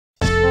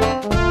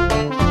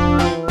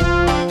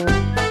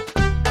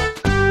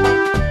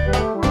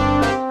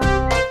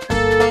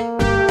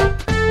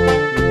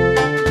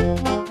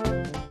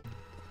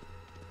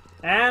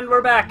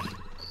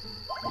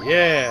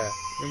Yeah.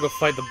 I'm gonna go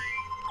fight the...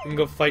 I'm gonna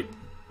go fight...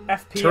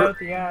 FP out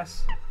the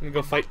ass. I'm gonna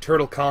go fight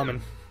Turtle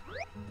Common.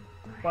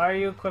 Why are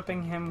you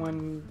equipping him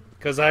when...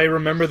 Because I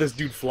remember this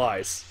dude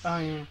flies. Oh,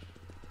 yeah.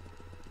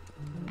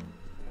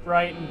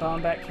 Right, and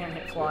Bombette can't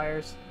hit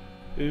flyers.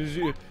 He's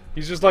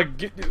just like...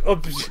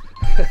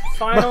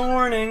 Final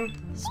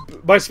warning.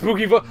 My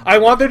spooky I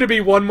want there to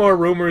be one more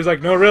room where he's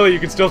like, no, really, you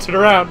can still turn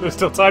around. There's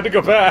still time to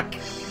go back.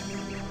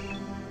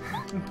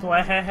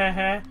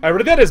 Blehehehe. I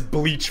read that as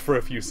Bleach for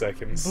a few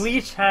seconds.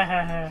 Bleach,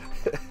 hehehe.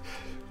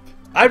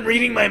 I'm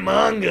reading my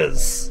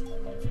mangas.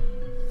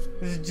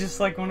 This is just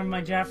like one of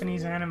my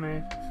Japanese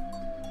anime.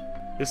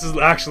 This is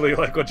actually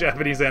like what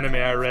Japanese anime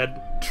I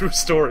read. True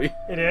story.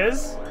 It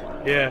is?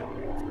 Yeah.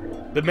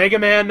 The Mega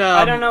Man,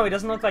 I don't know, he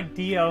doesn't look like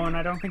Dio, and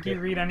I don't think you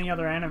read any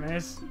other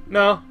animes.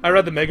 No, I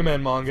read the Mega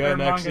Man manga, Or and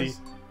mangas. actually,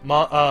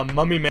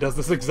 Mummy Man does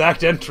this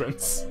exact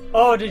entrance.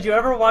 Oh, did you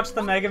ever watch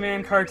the Mega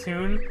Man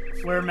cartoon,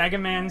 where Mega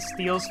Man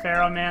steals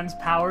Pharaoh Man's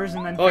powers,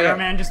 and then Oh, Pharaoh yeah.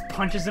 Man just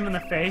punches him in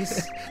the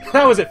face?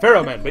 That was it,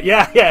 Pharaoh Man, but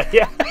yeah.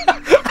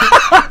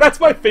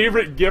 That's my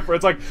favorite gif, where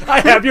it's like,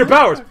 I have your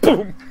powers,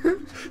 boom!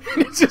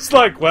 And it's just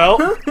like,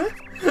 well,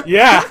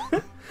 yeah.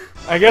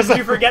 I guess Did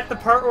you forget the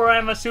part where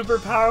I'm a super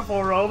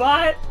powerful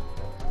robot?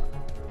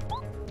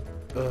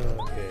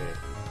 Okay.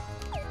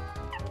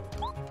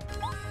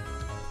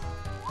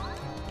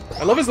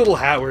 I love his little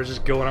hat where it's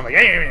just going, I'm like,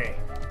 hey.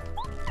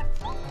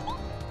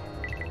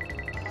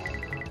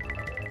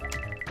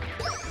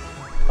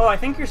 Oh, I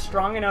think you're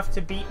strong enough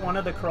to beat one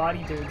of the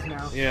karate dudes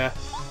now. Yeah.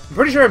 I'm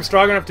pretty sure I'm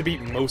strong enough to beat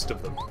most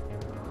of them.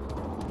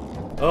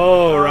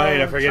 Oh,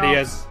 right, I forget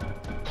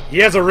he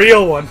has a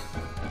real one.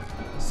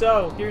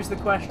 So, here's the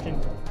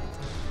question.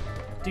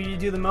 Do you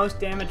do the most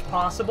damage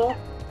possible,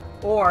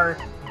 or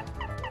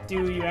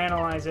do you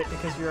analyze it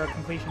because you're a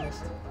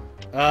completionist?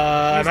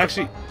 I'm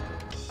actually...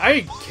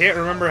 I can't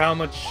remember how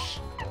much...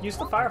 Use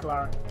the fire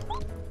flower.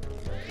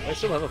 I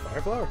still have a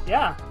fire flower?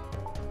 Yeah.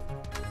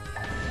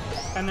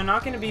 And they're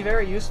not going to be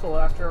very useful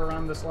after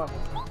around this level.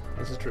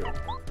 This is true.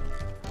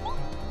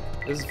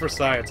 This is for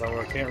science,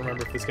 I can't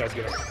remember if this guy's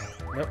gonna...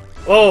 Nope.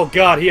 Oh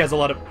god, he has a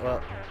lot of...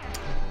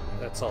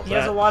 that's all He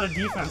has a lot of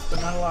defense,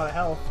 but not a lot of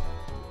health.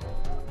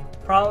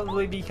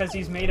 Probably because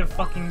he's made of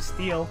fucking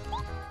steel.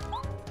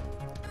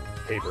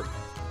 Paper.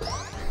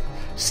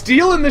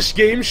 Steel in this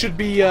game should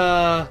be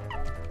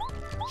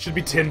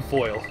tin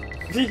foil.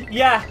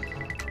 Yeah!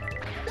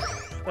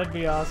 That'd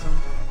be awesome.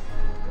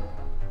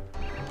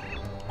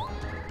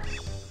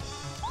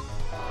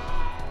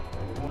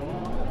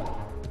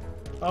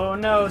 Oh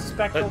no,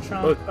 Spectral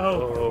Trunk.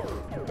 Oh.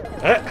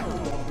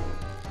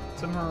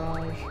 It's a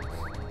mirage.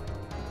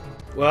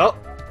 Well,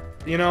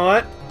 you know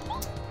what?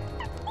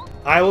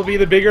 I will be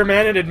the bigger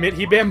man and admit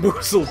he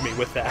bamboozled me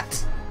with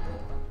that.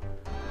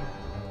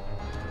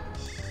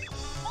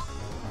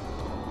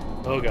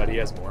 Oh god, he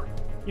has more.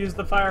 Use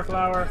the fire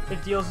flower.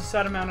 It deals a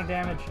set amount of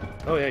damage.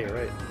 Oh yeah, you're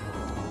right.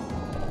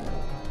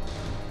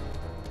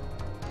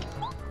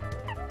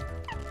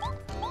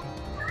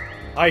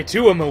 I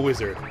too am a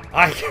wizard.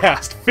 I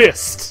cast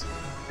Fist.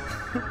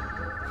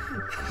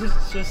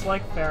 It's just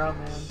like Pharaoh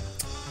Man.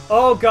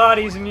 Oh god,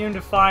 he's immune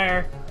to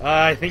fire.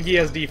 I think he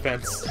has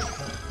defense.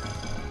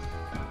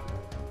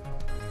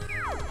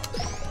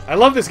 I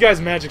love this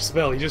guy's magic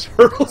spell. He just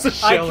hurls a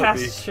shell I at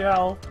me. cast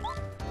shell.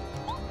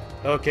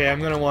 Okay, I'm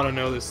gonna want to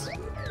know this.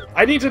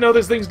 I need to know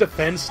this thing's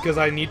defense because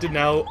I need to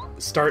now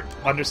start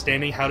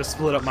understanding how to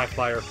split up my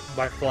flower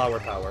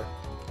power.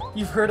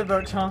 You've heard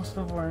about chomps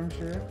before, I'm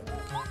sure.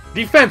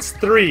 Defense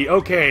 3.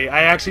 Okay,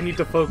 I actually need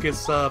to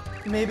focus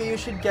Maybe you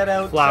should get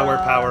out flower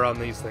power on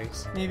these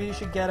things. Maybe you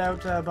should get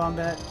out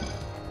Bombette.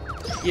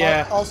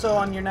 Yeah. Also,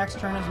 on your next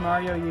turn as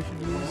Mario, you should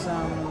use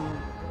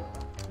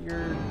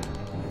your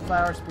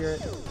flower spirit.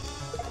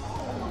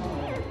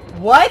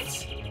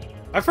 What?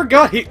 I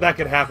forgot that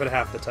could happen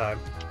half the time.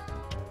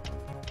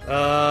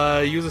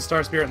 Use a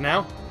star spirit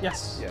now?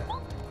 Yes. Yeah.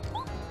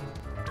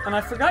 And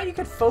I forgot you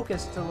could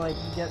focus to like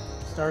get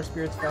star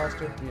spirits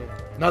faster. Yeah.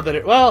 Not that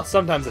it. Well,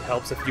 sometimes it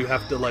helps if you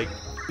have to like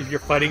if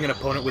you're fighting an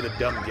opponent with a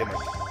dumb gimmick.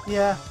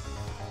 Yeah.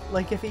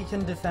 Like if he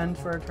can defend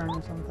for a turn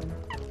or something.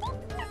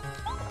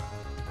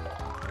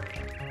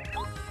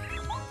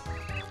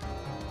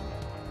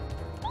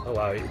 Oh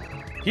wow.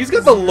 He's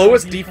got the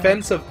lowest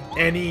defense of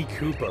any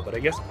Koopa, but I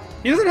guess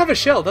he doesn't have a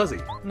shell, does he?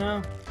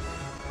 No.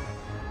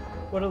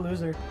 What a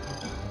loser.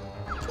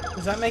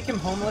 Does that make him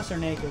homeless or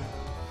naked?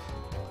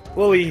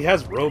 Well, he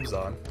has robes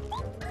on.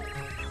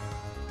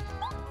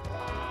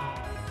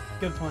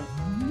 Good point.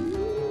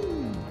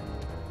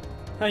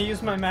 I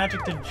use my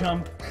magic to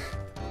jump.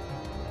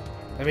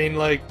 I mean,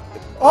 like...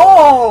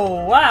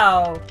 Oh,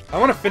 wow! I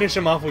want to finish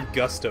him off with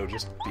gusto,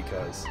 just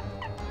because.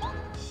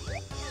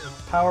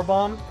 Power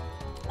bomb?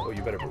 Oh,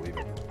 you better believe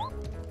it.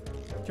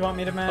 Do you want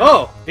me to match?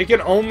 Oh! It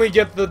can only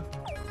get the...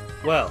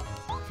 Well,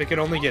 if it can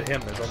only get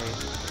him, there's only...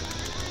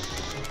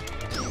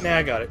 Nah,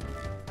 I got it.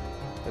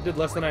 That did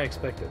less than I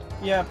expected.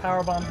 Yeah,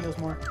 power bomb deals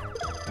more.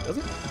 Does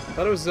it? I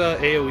thought it was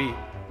AoE.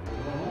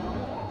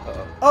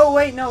 Uh-oh. Oh,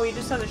 wait, no, he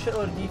just has a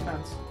shitload of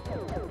defense.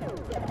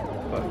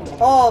 What?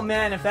 Oh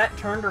man, if that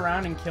turned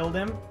around and killed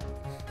him.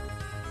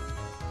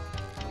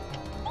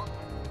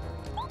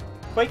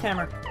 Quake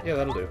hammer. Yeah,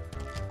 that'll do.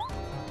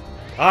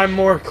 I'm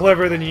more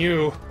clever than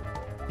you.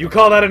 You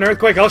call that an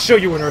earthquake? I'll show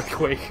you an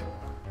earthquake.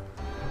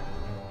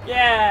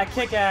 Yeah,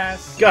 kick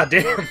ass. God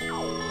damn.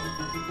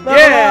 Level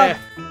Yeah!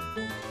 up.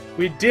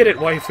 We did it,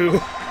 waifu.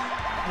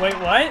 Wait,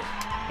 what?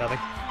 Nothing.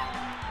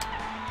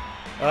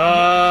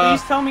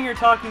 Please tell me you're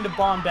talking to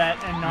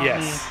Bombette and not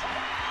Yes.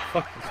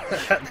 Fuck.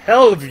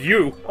 Hell of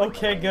you. me.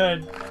 Okay,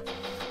 good.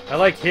 I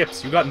like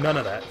hips. You got none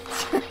of that.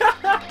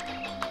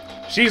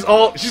 She's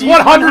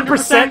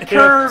 100%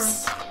 curved.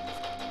 hips.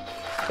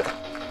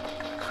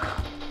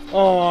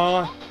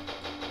 Aww.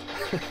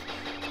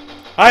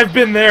 I've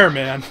been there,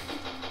 man.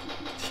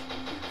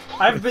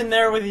 I've been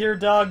there with your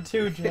dog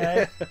too,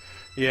 Jay.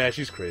 Yeah,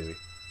 she's crazy.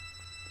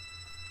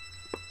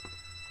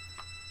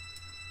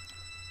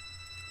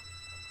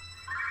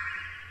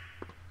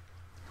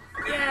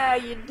 Yeah,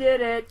 you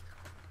did it.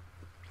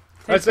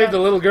 I saved the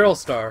little girl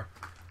star.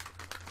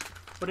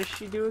 What does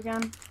she do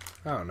again?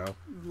 I don't know.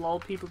 Lull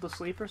people to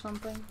sleep or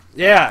something?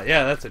 Yeah,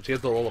 that's it. She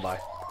has the lullaby.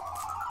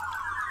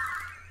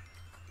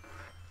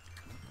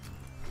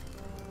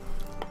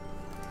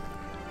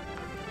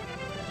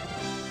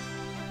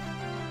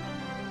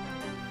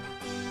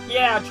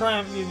 Yeah,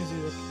 Triumph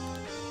music.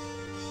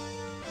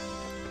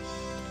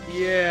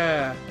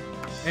 Yeah.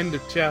 End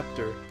of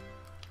chapter.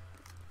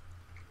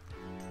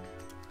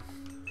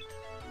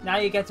 Now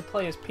you get to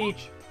play as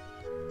Peach.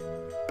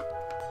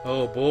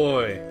 Oh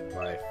boy,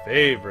 my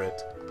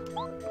favorite.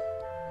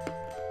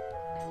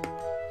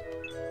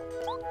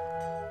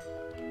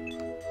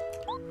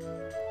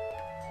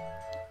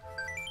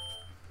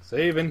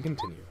 Save and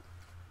continue.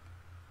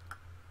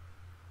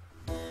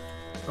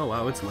 Oh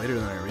wow, it's later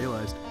than I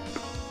realized.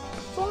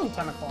 It's only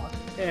 10 o'clock.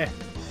 Eh.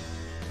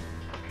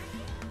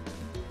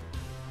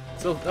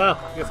 So,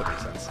 I guess that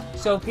makes sense.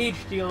 So, Peach,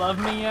 do you love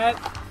me yet?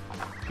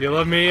 Do you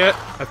love me yet?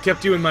 I've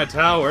kept you in my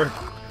tower.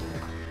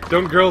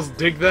 Don't girls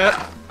dig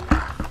that?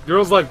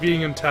 Girls like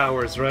being in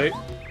towers, right?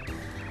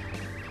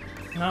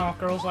 No,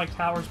 girls like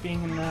towers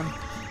being in them.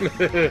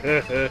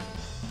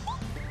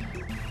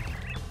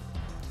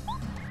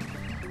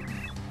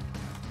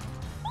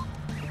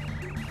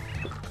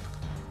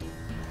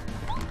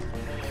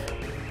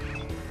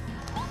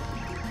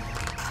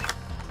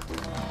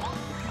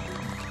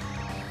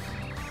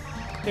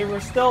 They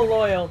were still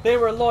loyal. They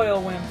were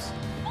loyal wimps.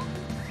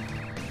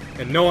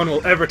 And no one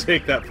will ever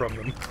take that from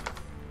them.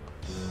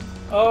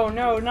 Oh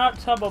no, not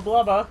Tubba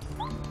Blubba.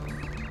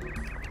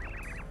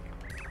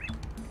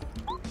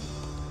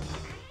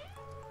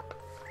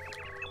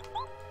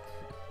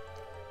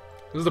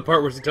 This is the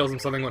part where she tells him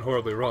something went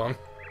horribly wrong.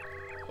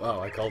 Wow,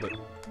 I called it.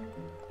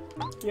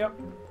 Yep.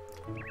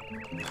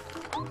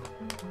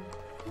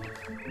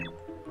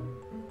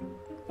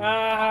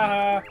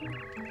 Ah.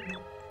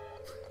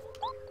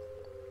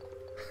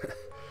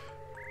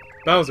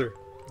 Bowser,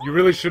 you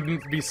really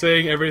shouldn't be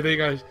saying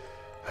everything I...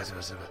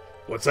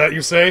 What's that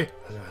you say?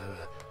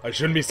 I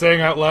shouldn't be saying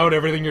out loud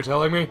everything you're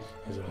telling me?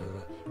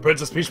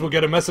 Princess Peach will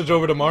get a message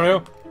over to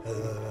Mario?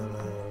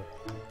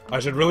 I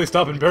should really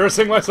stop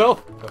embarrassing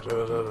myself?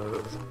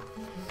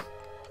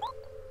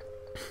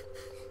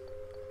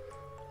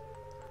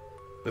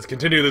 Let's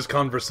continue this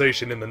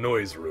conversation in the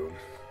noise room.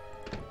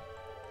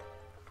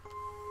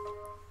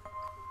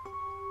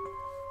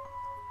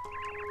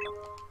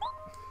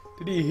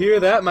 Did you hear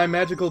that? My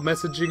magical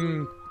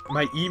messaging...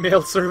 my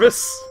email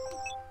service?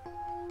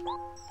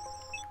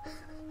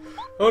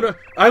 Oh no.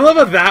 I love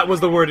how that was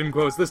the word in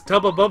quotes. This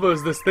Tubba Bubba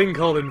is this thing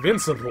called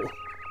Invincible.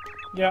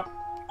 Yep.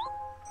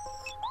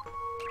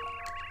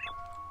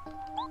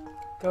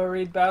 Go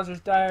read Bowser's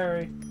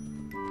diary.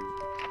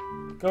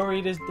 Go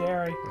read his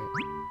dairy.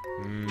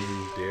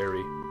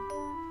 Dairy.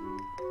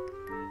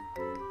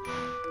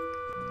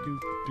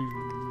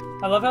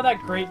 I love how that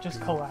grate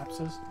just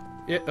collapses.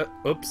 Yeah,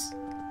 oops.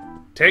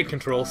 Tank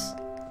controls.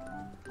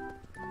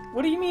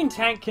 What do you mean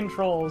tank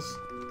controls?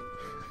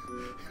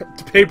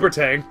 Paper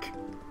tank.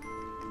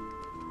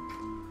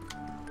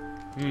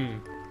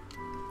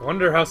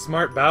 Wonder how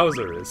smart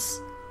Bowser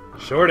is.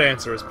 Short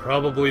answer is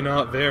probably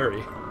not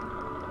very.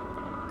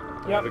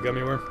 Yep. The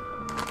gummy worm?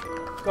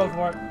 Go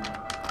for it.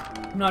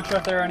 I'm not sure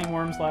if there are any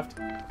worms left.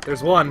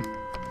 There's one.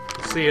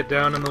 See it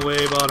down in the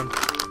way bottom.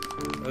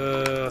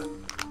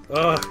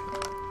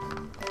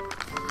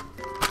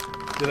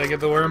 Did I get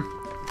the worm?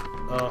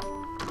 Oh,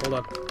 hold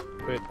on.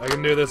 Wait, I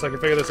can do this. I can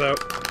figure this out.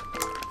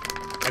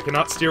 I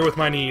cannot steer with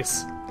my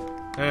knees.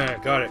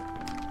 Got it.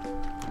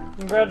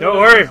 Congratulations. Don't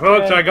worry,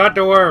 folks. I got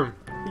the worm.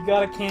 You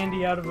got a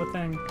candy out of a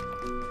thing.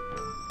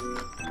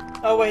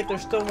 Oh wait,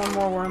 there's still one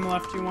more worm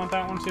left. You want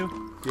that one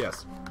too?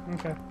 Yes.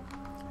 Okay.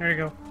 Here you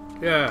go.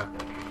 Yeah.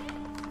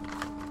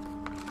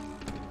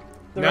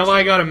 The Now rest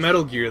I gotta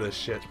Metal Gear this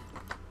shit.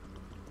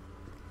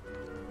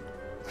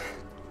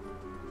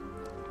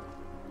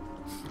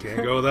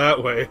 Can't go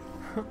that way.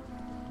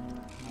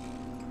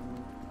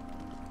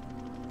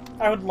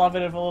 I would love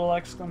it if a little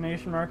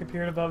exclamation mark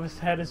appeared above his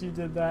head as you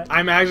did that.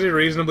 I'm actually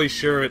reasonably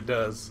sure it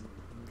does.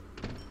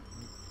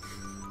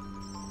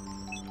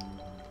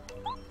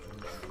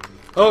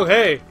 Oh,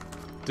 hey!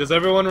 Does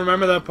everyone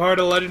remember that part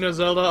of Legend of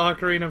Zelda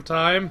Ocarina of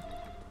Time?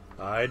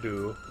 I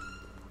do.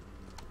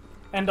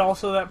 And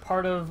also that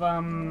part of,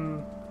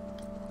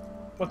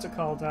 what's it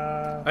called?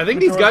 I think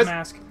these Majora's guys...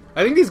 Mask.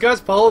 I think these guys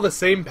follow the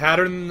same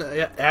pattern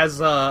as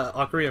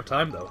Ocarina of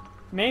Time, though.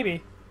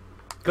 Maybe.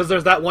 Because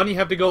there's that one you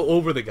have to go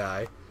over the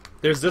guy.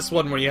 There's this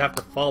one where you have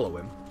to follow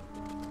him.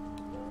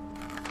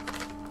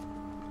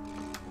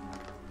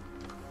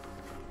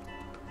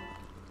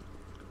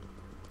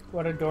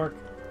 What a dork.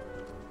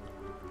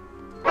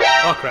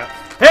 Oh, crap.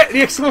 Hey!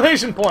 The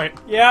exclamation point!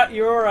 Yeah,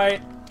 you were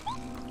right.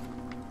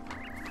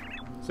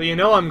 So you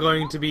know I'm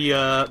going to be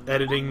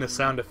editing the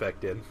sound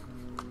effect in.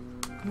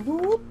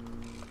 Whoop.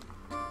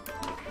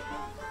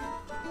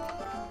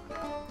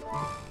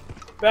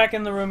 Back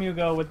in the room you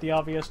go with the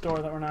obvious door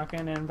that we're not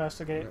going to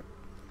investigate.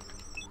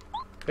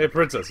 Hey,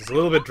 Princess, it's a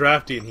little bit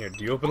drafty in here.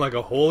 Do you open like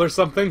a hole or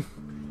something?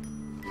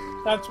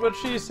 That's what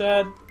she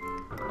said.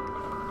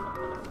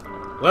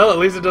 Well, at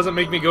least it doesn't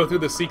make me go through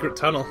the secret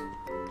tunnel.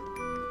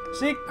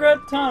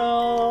 Secret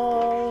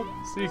tunnel.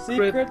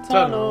 Secret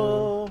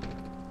tunnel.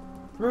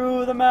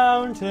 Through the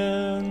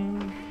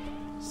mountain.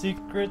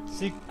 Secret,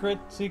 secret,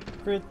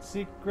 secret,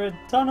 secret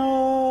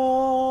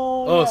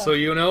tunnel. Oh, Yeah. so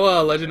you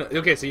know Legend...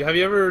 Okay, so have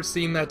you ever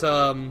seen that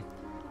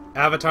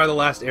Avatar The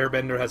Last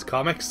Airbender has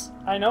comics?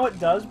 I know it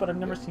does, but I've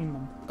never seen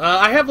them.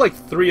 I have like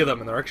 3 of them,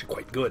 and they're actually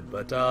quite good,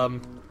 but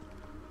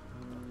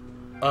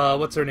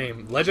what's her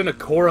name? Legend of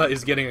Korra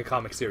is getting a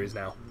comic series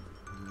now.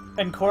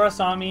 And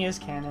Korrasami is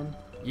canon.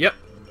 Yep.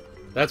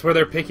 That's where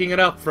they're picking it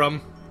up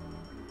from.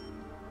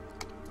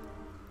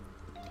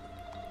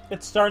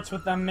 It starts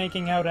with them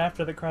making out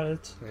after the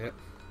credits. Yep.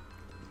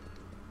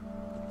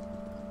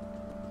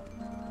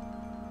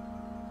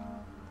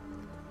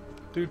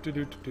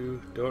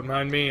 Do. Don't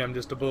mind me, I'm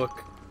just a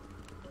book.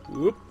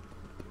 Whoop.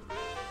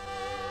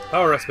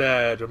 Power Rest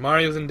Badge. When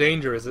Mario's in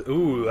danger, is it?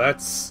 Ooh,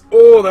 that's...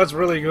 Oh, that's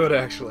really good,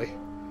 actually.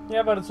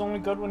 Yeah, but it's only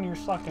good when you're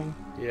sucking.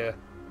 Yeah.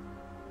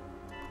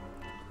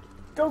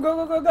 Go, go,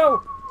 go, go,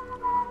 go!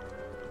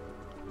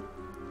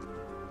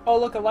 Oh,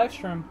 look, a live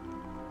stream.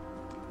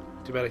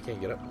 Too bad I can't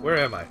get up. Where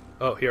am I?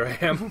 Oh, here I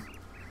am.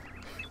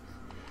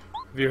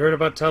 Have you heard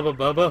about Tubba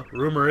Bubba?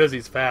 Rumor is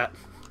he's fat.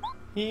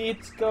 He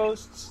eats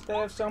ghosts. They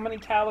have so many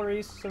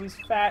calories, so he's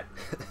fat.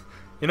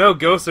 You know,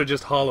 ghosts are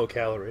just hollow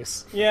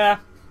calories. Yeah.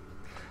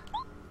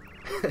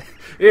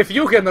 If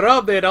you can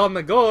rub it on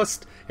the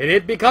ghost, and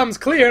it becomes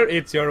clear,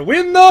 it's your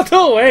window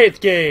to weight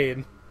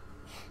gain.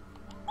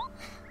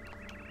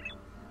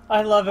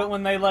 I love it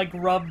when they, like,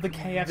 rub the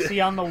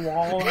KFC on the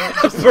wall and it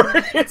just...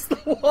 Bird hits the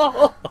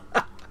wall.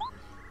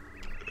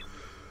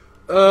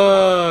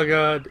 Oh,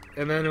 God.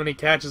 And then when he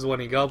catches one,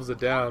 he gobbles it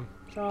down.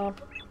 Chomp.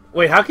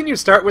 Wait, how can you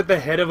start with the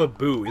head of a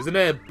boo? Isn't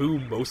a boo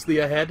mostly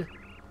a head?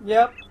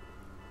 Yep.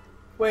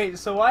 Wait,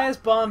 so why is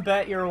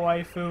Bombette your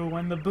waifu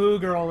when the Boo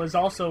Girl is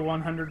also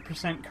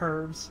 100%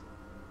 curves?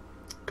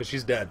 Because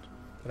she's dead,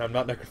 and I'm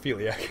not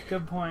necrophiliac.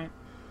 Good point.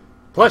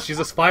 Plus, she's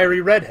a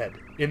fiery redhead,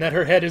 in that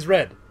her head is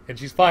red, and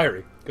she's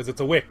fiery, because it's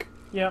a wick.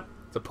 Yep.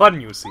 It's a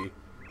pun, you see.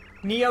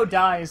 Neo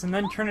dies, and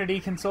then Trinity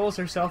consoles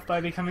herself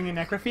by becoming a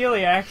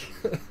necrophiliac.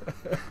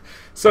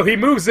 So he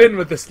moves in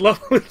with this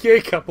lovely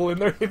gay couple in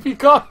their hippie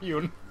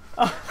commune.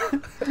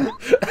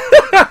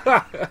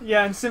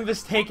 Yeah, and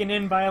Simba's taken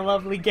in by a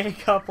lovely gay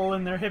couple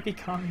in their hippie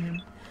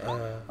commune.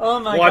 Oh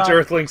my god. Watch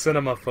Earthling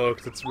Cinema,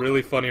 folks. It's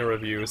really funny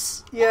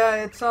reviews. Yeah,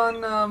 it's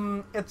on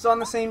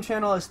the same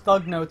channel as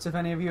Thug Notes, if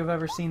any of you have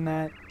ever seen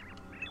that.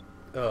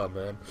 Oh,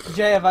 man.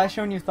 Jay, have I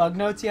shown you Thug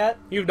Notes yet?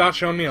 You've not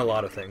shown me a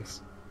lot of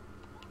things.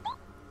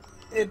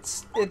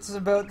 It's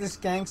about this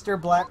gangster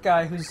black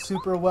guy who's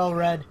super well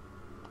read.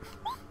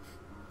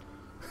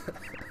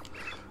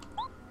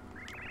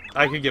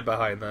 I could get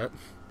behind that.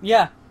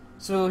 Yeah.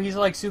 So he's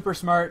like super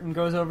smart and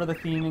goes over the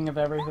theming of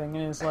everything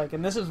and is like,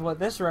 and this is what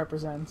this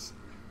represents.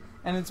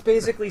 And it's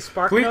basically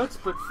Spark Please- Notes,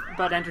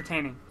 but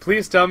entertaining.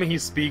 Please tell me he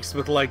speaks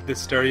with, like, the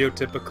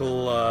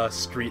stereotypical,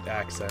 street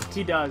accent.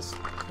 He does.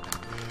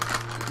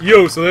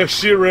 Yo, so that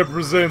shit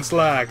represents,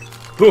 like,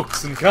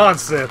 hooks and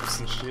concepts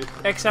and shit.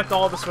 Except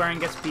all the swearing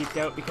gets beeped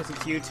out because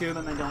it's YouTube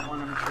and they don't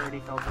want a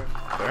maturity filter.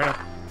 Fair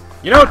enough.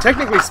 You know,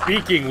 technically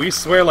speaking, we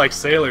swear like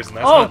sailors, and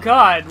that's Oh not...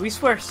 god, we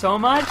swear so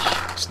much?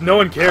 Just no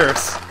one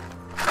cares.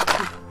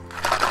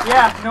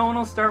 Yeah, no one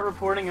will start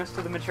reporting us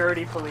to the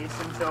maturity police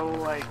until,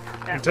 like...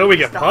 Until we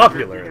get 100,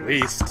 popular, at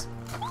because least.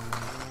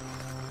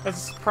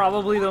 That's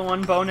probably the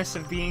one bonus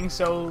of being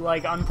so,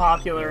 like,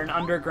 unpopular and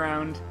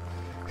underground.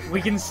 We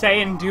can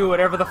say and do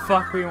whatever the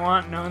fuck we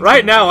want. No one's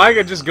Right gonna- now, I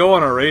could just go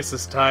on a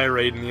racist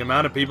tirade, and the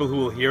amount of people who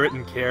will hear it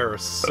and care are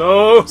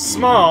so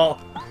small.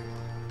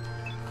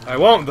 I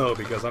won't, though,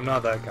 because I'm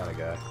not that kind of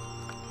guy.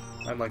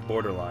 I'm, like,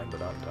 borderline, but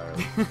not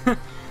entirely.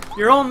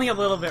 You're only a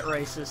little bit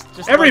racist.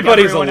 Just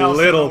Everybody's like a everyone else in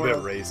the little bit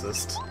world.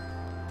 racist.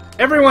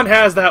 Everyone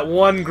has that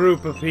one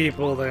group of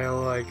people they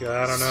like,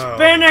 I don't know.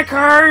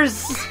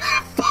 Spinnakers!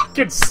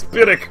 Fucking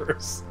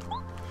Spinnackers.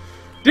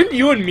 Didn't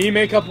you and me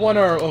make up one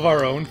of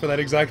our own for that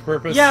exact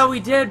purpose? Yeah, we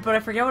did, but I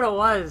forget what it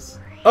was.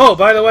 Oh,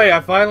 by the way, I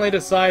finally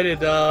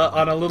decided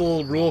on a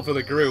little rule for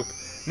the group.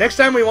 Next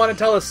time we want to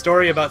tell a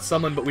story about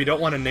someone, but we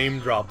don't want to name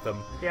drop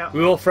them. Yeah.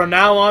 We will from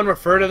now on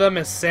refer to them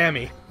as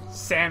Sammy.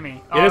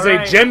 Sammy. It is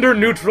a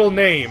gender-neutral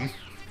name.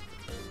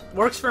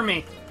 Works for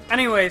me.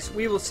 Anyways,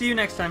 we will see you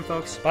next time,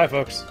 folks. Bye,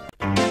 folks.